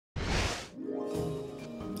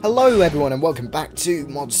Hello everyone and welcome back to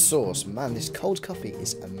ModSauce. Man, this cold coffee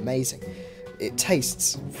is amazing. It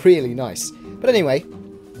tastes really nice. But anyway,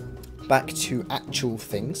 back to actual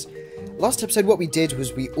things. Last episode what we did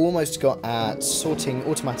was we almost got our sorting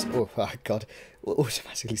automatic... Oh god,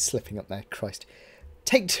 automatically slipping up there, Christ.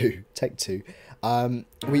 Take two.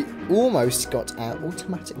 We almost got our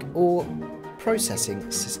automatic ore processing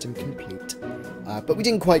system complete. But we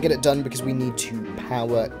didn't quite get it done because we need to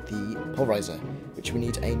power the pulverizer, which we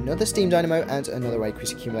need another steam dynamo and another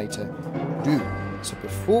aqueous accumulator to do. So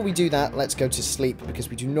before we do that, let's go to sleep because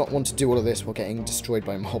we do not want to do all of this while getting destroyed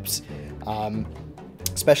by mobs.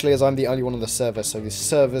 Especially as I'm the only one on the server, so the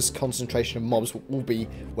server's concentration of mobs will be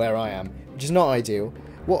where I am, which is not ideal.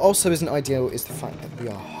 What also isn't ideal is the fact that we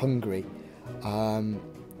are hungry.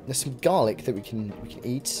 There's some garlic that we can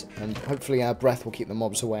eat, and hopefully our breath will keep the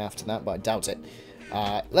mobs away after that, but I doubt it.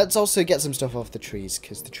 Let's also get some stuff off the trees,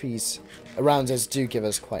 because the trees around us do give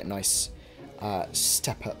us quite a nice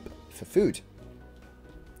step up for food.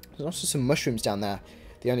 There's also some mushrooms down there.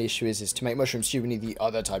 The only issue is to make mushroom stew, we need the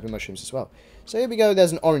other type of mushrooms as well. So here we go,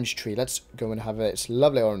 there's an orange tree. Let's go and have it. It's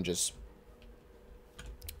lovely oranges.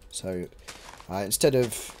 So instead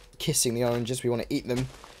of kissing the oranges, we want to eat them.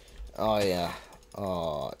 Oh yeah.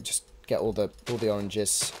 Oh, just get all the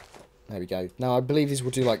oranges. There we go. Now I believe these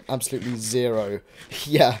will do like absolutely zero.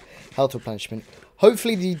 Yeah, health replenishment.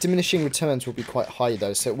 Hopefully the diminishing returns will be quite high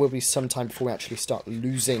though, so it will be some time before we actually start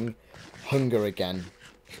losing hunger again.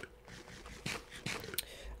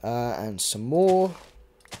 And some more.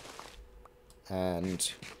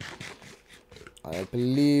 And I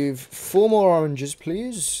believe 4 more oranges,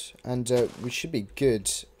 please. And we should be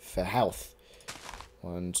good for health.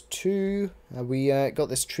 1, 2. Have we got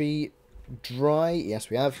this tree dry? Yes,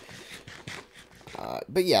 we have.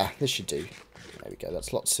 But yeah, this should do. There we go.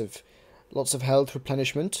 That's lots of health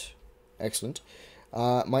replenishment. Excellent.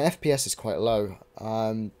 My FPS is quite low.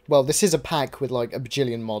 Well, this is a pack with like a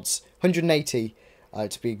bajillion mods. 180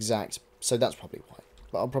 to be exact. So that's probably why.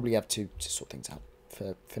 But I'll probably have to sort things out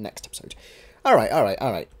for next episode. Alright.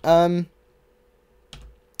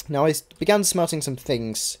 Now I began smelting some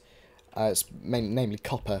things. Namely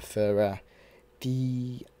copper for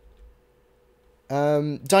the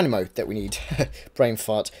dynamo that we need. Brain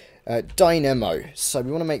fart. Dynamo. So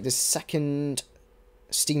we want to make this second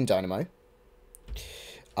steam dynamo,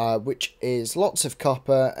 which is lots of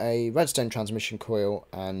copper, a redstone transmission coil,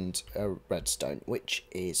 and a redstone, which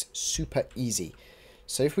is super easy.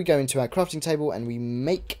 So if we go into our crafting table and we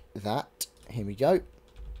make that, here we go.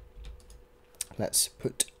 Let's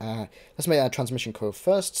make our transmission coil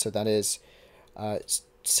first. So that is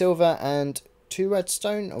silver and 2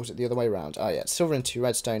 redstone. Or is it the other way around? Oh yeah, silver and 2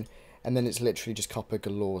 redstone, and then it's literally just copper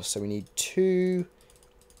galore. So we need 2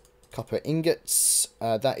 copper ingots.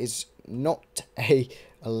 That is not a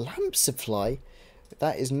lamp supply.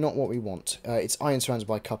 That is not what we want. It's iron surrounded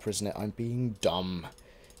by copper, isn't it? I'm being dumb.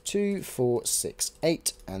 2, 4, 6,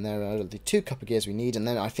 8, and there are the 2 copper gears we need, and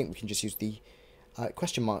then I think we can just use the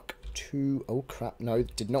question mark to, oh crap, no,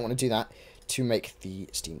 did not want to do that, to make the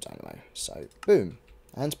steam dynamo. So boom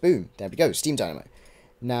and boom, there we go, steam dynamo.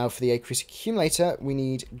 Now for the aqueous accumulator we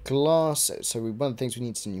need glass. So one of the things we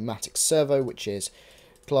need is a pneumatic servo, which is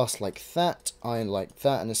glass like that, iron like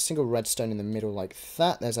that, and a single redstone in the middle like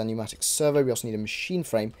that. There's our pneumatic servo. We also need a machine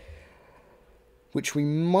frame, which we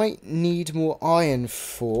might need more iron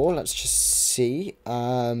for. Let's just see.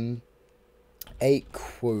 There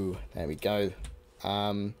we go.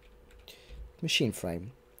 Machine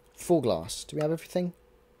frame. Full glass. Do we have everything?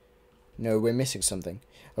 No, we're missing something.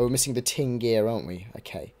 Oh, we're missing the tin gear, aren't we?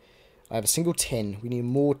 Okay. I have a single tin. We need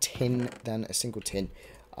more tin than a single tin.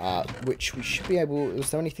 Which we should be able...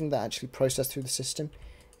 Is there anything that actually processed through the system?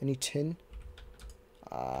 Any tin?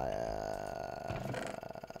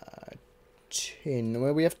 Tin.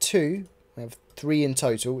 Well, we have 2. We have 3 in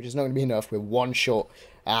total, which is not going to be enough. We're 1 short.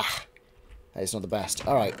 Ah, that is not the best.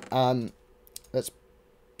 Alright, let's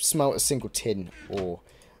smelt a single tin ore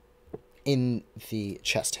in the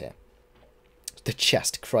chest here. The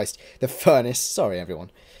chest, Christ. The furnace. Sorry, everyone.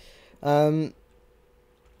 So,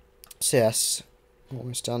 yes.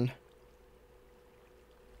 Almost done.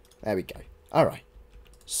 There we go. Alright.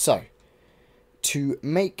 So, to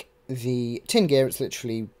make the tin gear, it's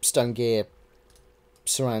literally stone gear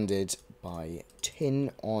surrounded by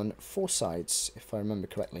tin on 4 sides, if I remember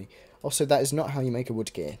correctly. Also, that is not how you make a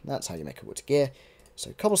wood gear. That's how you make a wood gear.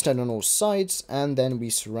 So cobblestone on all sides, and then we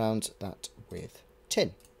surround that with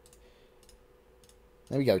tin.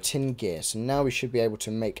 There we go, tin gear. So now we should be able to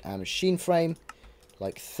make our machine frame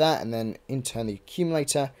like that, and then in turn the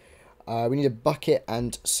accumulator. We need a bucket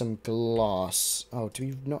and some glass. Oh, do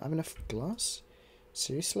we not have enough glass?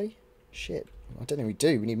 Seriously? Shit. I don't think we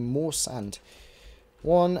do. We need more sand.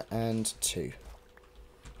 1 and 2.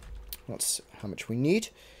 That's how much we need.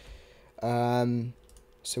 So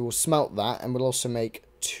we'll smelt that, and we'll also make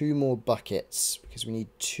 2 more buckets, because we need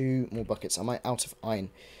 2 more buckets. Am I out of iron?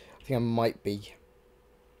 I think I might be.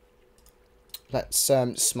 Let's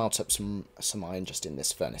smelt up some iron just in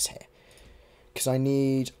this furnace here. Because I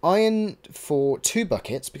need iron for 2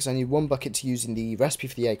 buckets, because I need 1 bucket to use in the recipe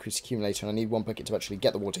for the aqueous accumulator, and I need 1 bucket to actually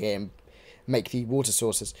get the water here and make the water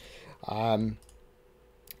sources.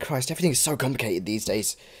 Christ, everything is so complicated these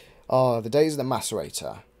days. Oh, the days of the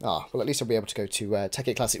macerator. Ah, well, at least I'll be able to go to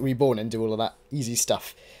TechNik Classic Reborn and do all of that easy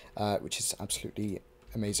stuff, which is absolutely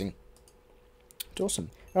amazing. Awesome.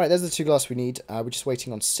 Alright, there's the 2 glass we need. We're just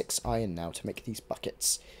waiting on 6 iron now to make these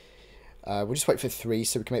buckets. We'll just wait for 3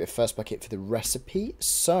 so we can make the first bucket for the recipe.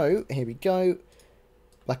 So, here we go.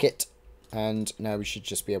 Bucket. And now we should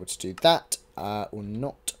just be able to do that. Or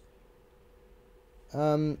not.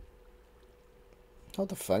 Hold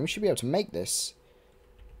the phone. We should be able to make this.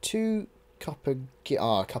 2 copper gears.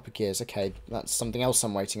 Ah, copper gears. Okay, that's something else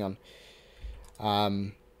I'm waiting on.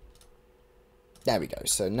 There we go.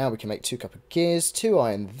 So now we can make 2 copper gears. 2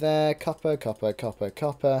 iron there. Copper, copper, copper,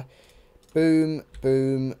 copper. Boom,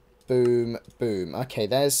 boom, boom, boom. Okay,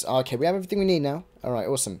 there's... Okay, we have everything we need now. Alright,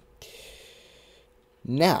 awesome.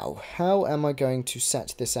 Now, how am I going to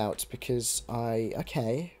set this out? Because I...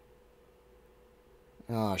 Okay.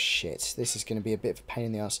 Oh, shit. This is going to be a bit of a pain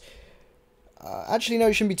in the ass. Actually, no,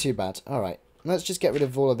 it shouldn't be too bad. Alright, let's just get rid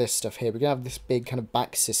of all of this stuff here. We're going to have this big kind of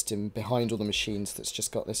back system behind all the machines that's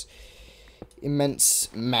just got this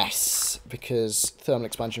immense mess, because Thermal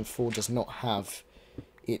Expansion 4 does not have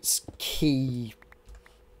its key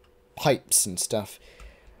pipes and stuff.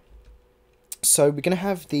 So we're going to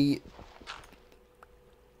have the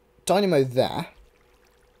dynamo there,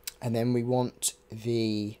 and then we want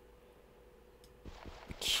the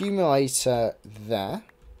accumulator there.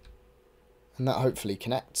 And that hopefully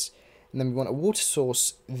connects. And then we want a water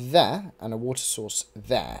source there and a water source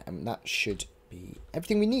there. And that should be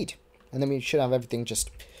everything we need. And then we should have everything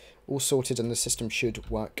just all sorted and the system should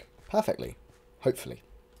work perfectly. Hopefully.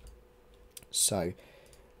 So,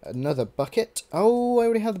 another bucket. Oh, I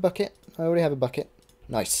already have the bucket. I already have a bucket.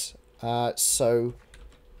 Nice. So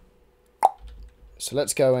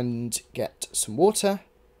let's go and get some water.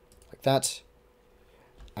 Like that.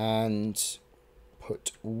 And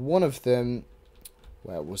put one of them...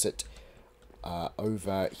 Where was it?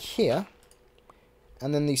 Over here.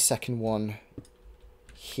 And then the second one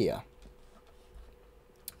here.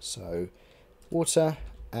 So, water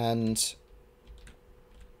and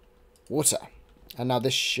water. And now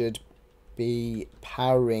this should be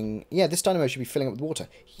powering... Yeah, this dynamo should be filling up with water.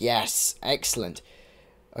 Yes, excellent.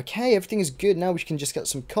 Okay, everything is good. Now we can just get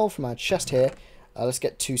some coal from our chest here. Let's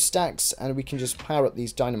get 2 stacks and we can just power up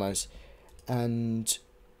these dynamos. And...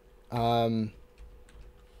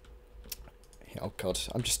 oh god,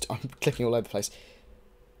 I'm clicking all over the place.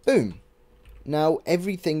 Boom. Now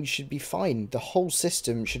everything should be fine. The whole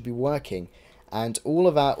system should be working. And all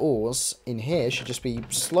of our ores in here should just be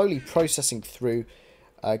slowly processing through,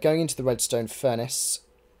 going into the redstone furnace.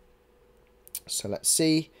 So let's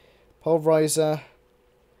see. Pulverizer.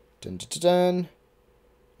 Dun dun dun dun.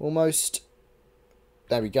 Almost.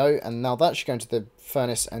 There we go. And now that should go into the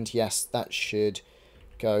furnace. And yes, that should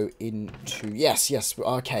go into... Yes, yes.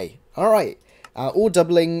 Okay. Alright. Ore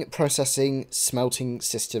doubling, processing, smelting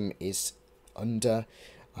system is under...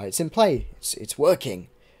 it's in play. It's working.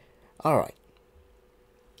 Alright.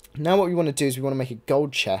 Now what we want to do is we want to make a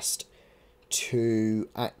gold chest to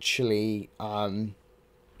actually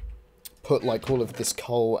put like all of this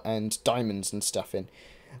coal and diamonds and stuff in.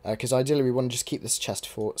 Because ideally we want to just keep this chest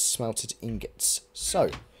for smelted ingots. So,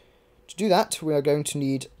 to do that we are going to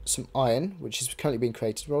need some iron, which is currently being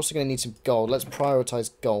created. We're also going to need some gold. Let's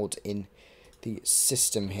prioritize gold in the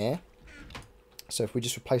system here. So if we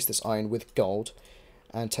just replace this iron with gold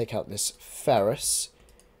and take out this ferrous,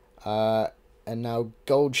 and now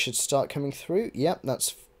gold should start coming through. Yep,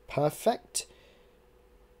 that's perfect.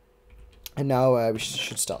 And now we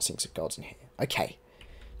should start seeing some gold in here. Okay,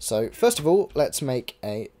 so first of all, let's make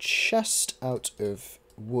a chest out of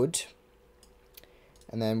wood.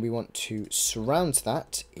 And then we want to surround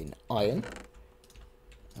that in iron.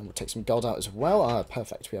 And we'll take some gold out as well. Ah,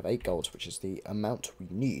 perfect. We have 8 gold, which is the amount we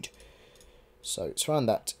need. So surround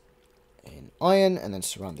that in iron, and then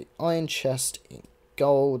surround the iron chest in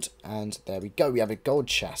gold. And there we go. We have a gold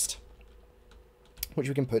chest, which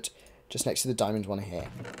we can put just next to the diamond one here.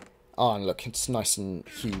 Ah, and look, it's nice and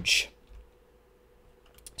huge.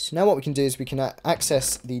 So now what we can do is we can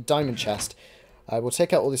access the diamond chest We'll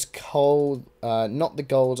take out all this coal, not the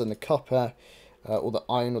gold and the copper, or the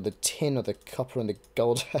iron, or the tin, or the copper and the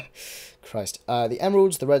gold. Christ. The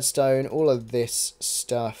emeralds, the redstone, all of this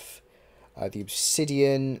stuff. The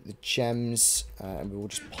obsidian, the gems, and we will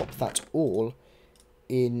just pop that all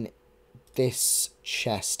in this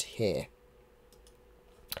chest here.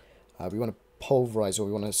 We want to pulverize, or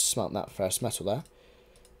we want to smelt that ferrous metal there.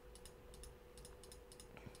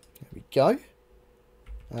 There we go.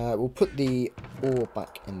 We'll put the ore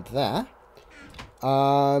back in there.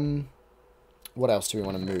 What else do we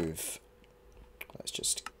want to move? Let's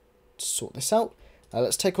just sort this out.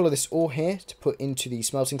 Let's take all of this ore here to put into the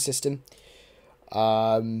smelting system.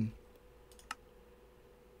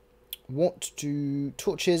 What do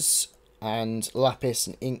torches and lapis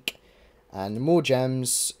and ink and more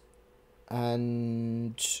gems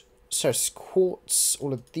and Ceres quartz,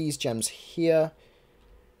 all of these gems here,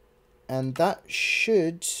 and that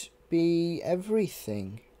should be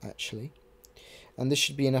everything actually, and this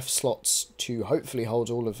should be enough slots to hopefully hold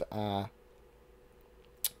all of our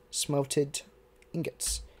smelted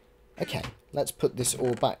ingots. Okay, let's put this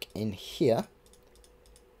all back in here.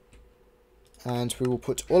 And we will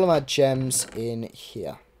put all of our gems in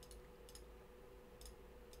here.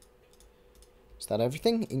 Is that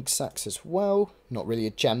everything? Ink sacks as well. Not really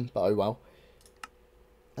a gem, but oh well.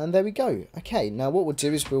 And there we go. Okay, now what we'll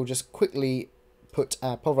do is we'll just quickly put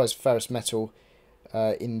our pulverized ferrous metal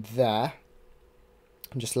in there.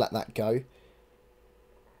 And just let that go.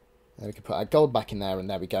 And we can put our gold back in there, and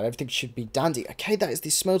there we go. Everything should be dandy. Okay, that is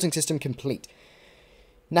the smelting system complete.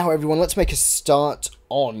 Now everyone, let's make a start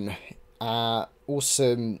on our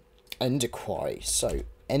awesome ender quarry. So,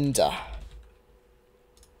 ender.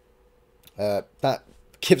 That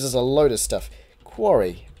gives us a load of stuff.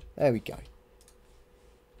 Quarry. There we go.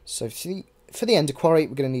 So, for the ender quarry,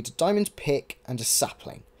 we're going to need a diamond pick and a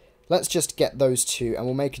sapling. Let's just get those two, and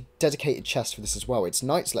we'll make a dedicated chest for this as well. It's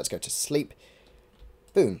night, so let's go to sleep.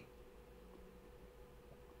 Boom.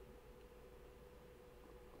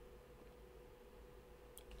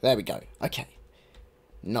 There we go. Okay.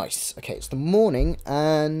 Nice. Okay, it's the morning,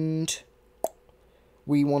 and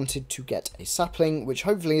we wanted to get a sapling, which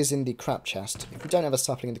hopefully is in the crap chest. If we don't have a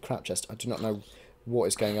sapling in the crap chest, I do not know what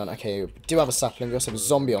is going on. Okay, we do have a sapling. We also have a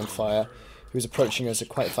zombie on fire who's approaching us at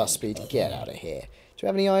quite fast speed. Get out of here. Do we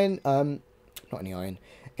have any iron? Not any iron.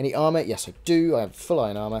 Any armour? Yes, I do. I have full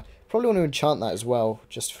iron armour. Probably want to enchant that as well,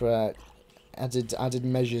 just for added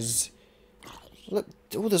measures. Look,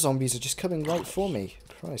 all the zombies are just coming right for me.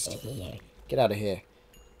 Christ. Get out of here.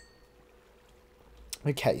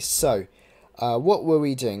 Okay, so, what were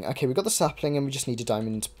we doing? Okay, we got the sapling and we just need a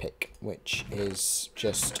diamond pick, which is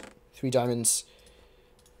just 3 diamonds.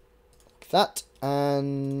 Like that,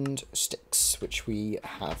 and sticks, which we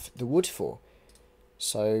have the wood for.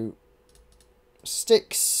 So,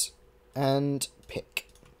 sticks and pick.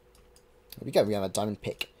 There we go, we have a diamond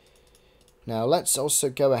pick. Now, let's also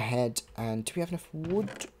go ahead and... do we have enough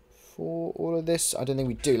wood for all of this? I don't think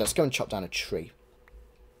we do. Let's go and chop down a tree.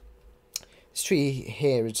 This tree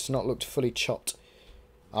here has not looked fully chopped.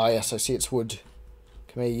 Ah, yes, I see it's wood.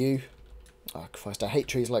 Come here, you. Oh, Christ, I hate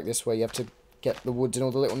trees like this where you have to get the wood in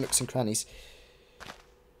all the little nooks and crannies.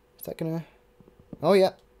 Is that gonna... oh,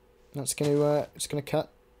 yeah. That's gonna, it's gonna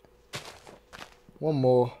cut. One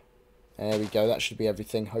more. There we go. That should be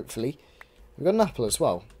everything, hopefully. We've got an apple as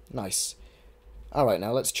well. Nice. Alright,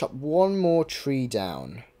 now let's chop one more tree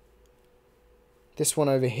down. This one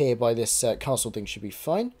over here by this castle thing should be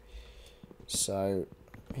fine. So,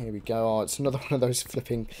 here we go. Oh, it's another one of those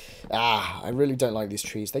flipping... ah, I really don't like these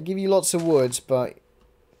trees. They give you lots of wood, but...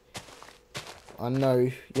 I know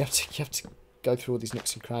you have to go through all these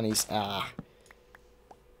nooks and crannies. Ah.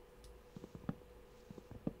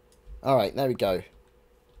 Alright, there we go.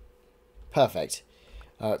 Perfect.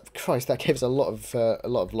 Christ, that gives a lot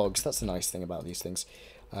of logs. That's the nice thing about these things.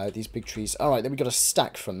 These big trees. Alright, then we got a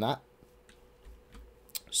stack from that.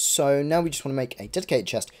 So, now we just want to make a dedicated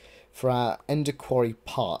chest for our ender quarry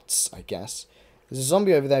parts, I guess. There's a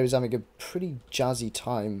zombie over there who's having a pretty jazzy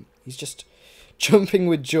time. He's just jumping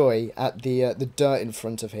with joy at the dirt in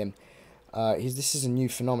front of him. This is a new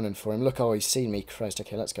phenomenon for him. Look, oh, he's seen me. Christ,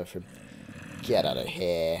 okay, let's go for him. Get out of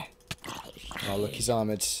here. Oh, look, he's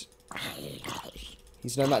armoured.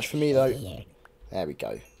 He's no match for me, though. There we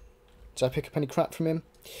go. Did I pick up any crap from him?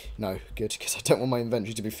 No, good, because I don't want my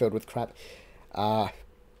inventory to be filled with crap.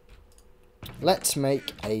 Let's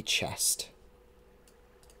make a chest.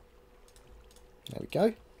 There we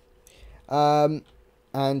go.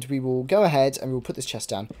 And we will go ahead and we'll put this chest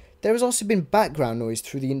down. There has also been background noise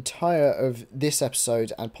through the entire of this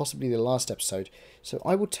episode and possibly the last episode. So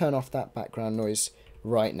I will turn off that background noise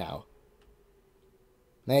right now.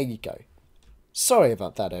 There you go. Sorry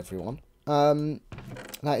about that, everyone.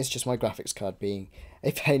 That is just my graphics card being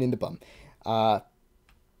a pain in the bum.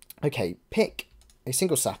 Okay, pick a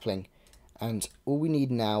single sapling, and all we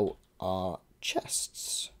need now are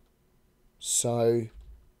chests. So,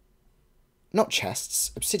 not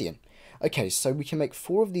chests, obsidian. Okay, so we can make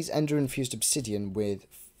 4 of these ender-infused obsidian with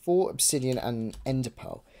 4 obsidian and ender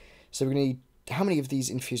pearl. So we're going to need, how many of these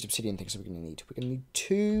infused obsidian things are we going to need? We're going to need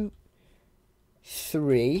 2,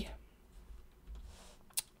 3,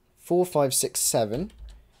 4, 5, 6, 7,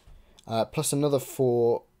 plus another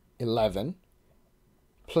 4, 11,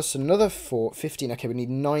 plus another 4, 15. Okay, we need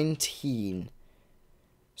 19.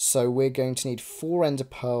 So we're going to need 4 ender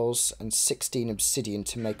pearls and 16 obsidian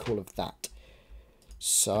to make all of that.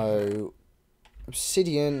 So,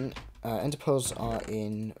 obsidian, ender pearls are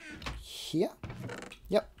in here.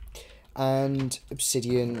 Yep. And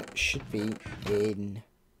obsidian should be in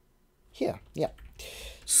here. Yep.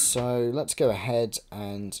 So, let's go ahead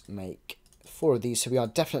and make 4 of these. So, we are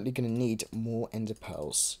definitely going to need more ender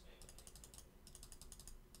pearls.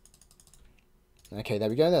 Okay, there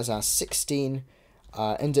we go. There's our 16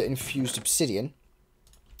 ender infused obsidian.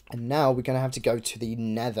 And now we're going to have to go to the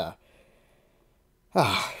nether.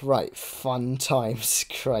 Ah, right, fun times.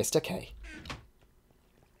 Christ, okay.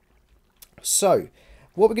 So,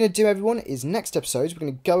 what we're going to do, everyone, is next episode, we're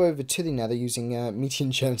going to go over to the nether using Meteor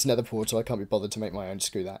and Germ's nether portal. I can't be bothered to make my own,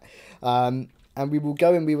 screw that. And we will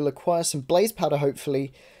go and we will acquire some blaze powder,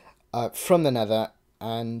 hopefully, from the nether,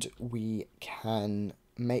 and we can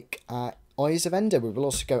make Eyes of Ender. We will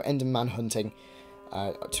also go Enderman hunting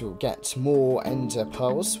to get more ender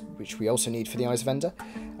pearls, which we also need for the Eyes of Ender.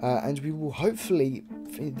 And we will hopefully,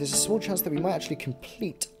 there's a small chance that we might actually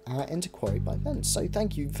complete our ender quarry by then. So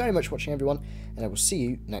thank you very much for watching, everyone, and I will see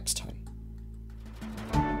you next time.